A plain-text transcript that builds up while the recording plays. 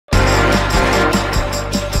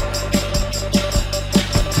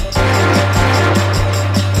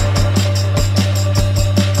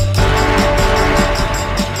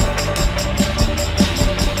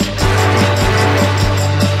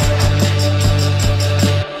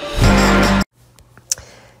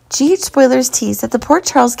GH Spoilers tease that the Port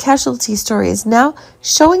Charles casualty story is now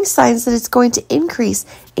showing signs that it's going to increase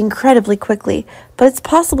incredibly quickly, but it's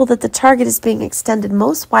possible that the target is being extended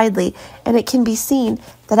most widely, and it can be seen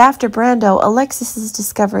that after Brando, Alexis is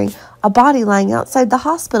discovering a body lying outside the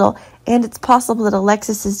hospital, and it's possible that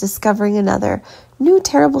Alexis is discovering another new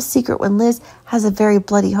terrible secret when Liz has a very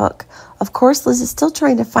bloody hook. Of course, Liz is still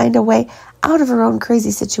trying to find a way out of her own crazy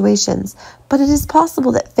situations, but it is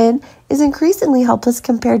possible that Finn is increasingly helpless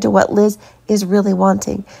compared to what Liz is really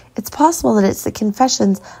wanting. It's possible that it's the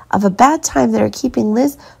confessions of a bad time that are keeping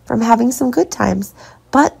Liz from having some good times,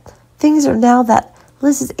 but things are now that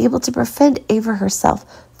Liz is able to befriend Ava herself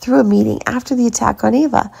through a meeting after the attack on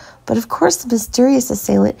Ava. But of course, the mysterious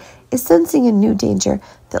assailant is sensing a new danger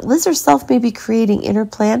that Liz herself may be creating in her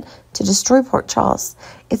plan to destroy Port Charles.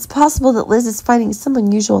 It's possible that Liz is finding some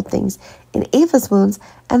unusual things in Ava's wounds,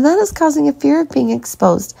 and that is causing a fear of being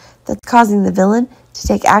exposed that's causing the villain to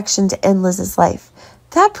take action to end Liz's life.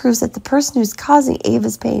 That proves that the person who's causing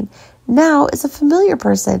Ava's pain now is a familiar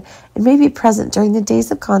person and may be present during the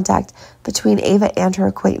days of contact between Ava and her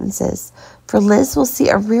acquaintances. For Liz, we'll see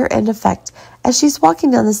a rear-end effect as she's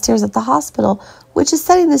walking down the stairs at the hospital, which is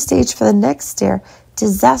setting the stage for the next stair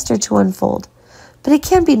disaster to unfold. But it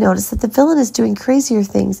can be noticed that the villain is doing crazier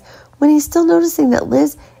things when he's still noticing that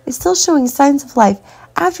Liz is still showing signs of life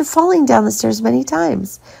after falling down the stairs many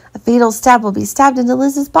times. A fatal stab will be stabbed into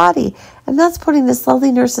Liz's body, and that's putting this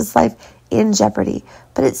lovely nurse's life in jeopardy.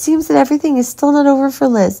 But it seems that everything is still not over for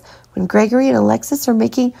Liz when Gregory and Alexis are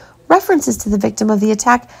making references to the victim of the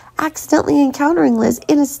attack accidentally encountering Liz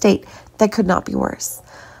in a state that could not be worse.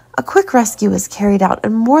 A quick rescue is carried out,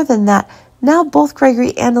 and more than that, now both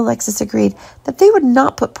Gregory and Alexis agreed that they would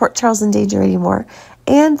not put Port Charles in danger anymore,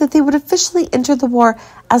 and that they would officially enter the war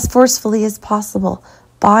as forcefully as possible.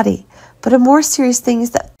 Body. But a more serious thing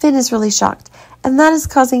is that Finn is really shocked, and that is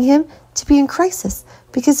causing him to be in crisis,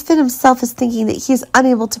 because Finn himself is thinking that he is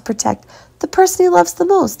unable to protect the person he loves the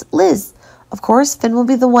most, Liz. Of course, Finn will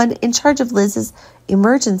be the one in charge of Liz's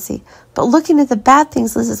emergency, but looking at the bad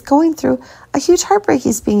things Liz is going through, a huge heartbreak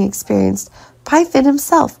is being experienced by Finn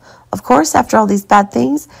himself. Of course, after all these bad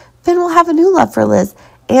things, Finn will have a new love for Liz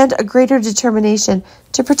and a greater determination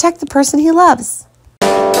to protect the person he loves.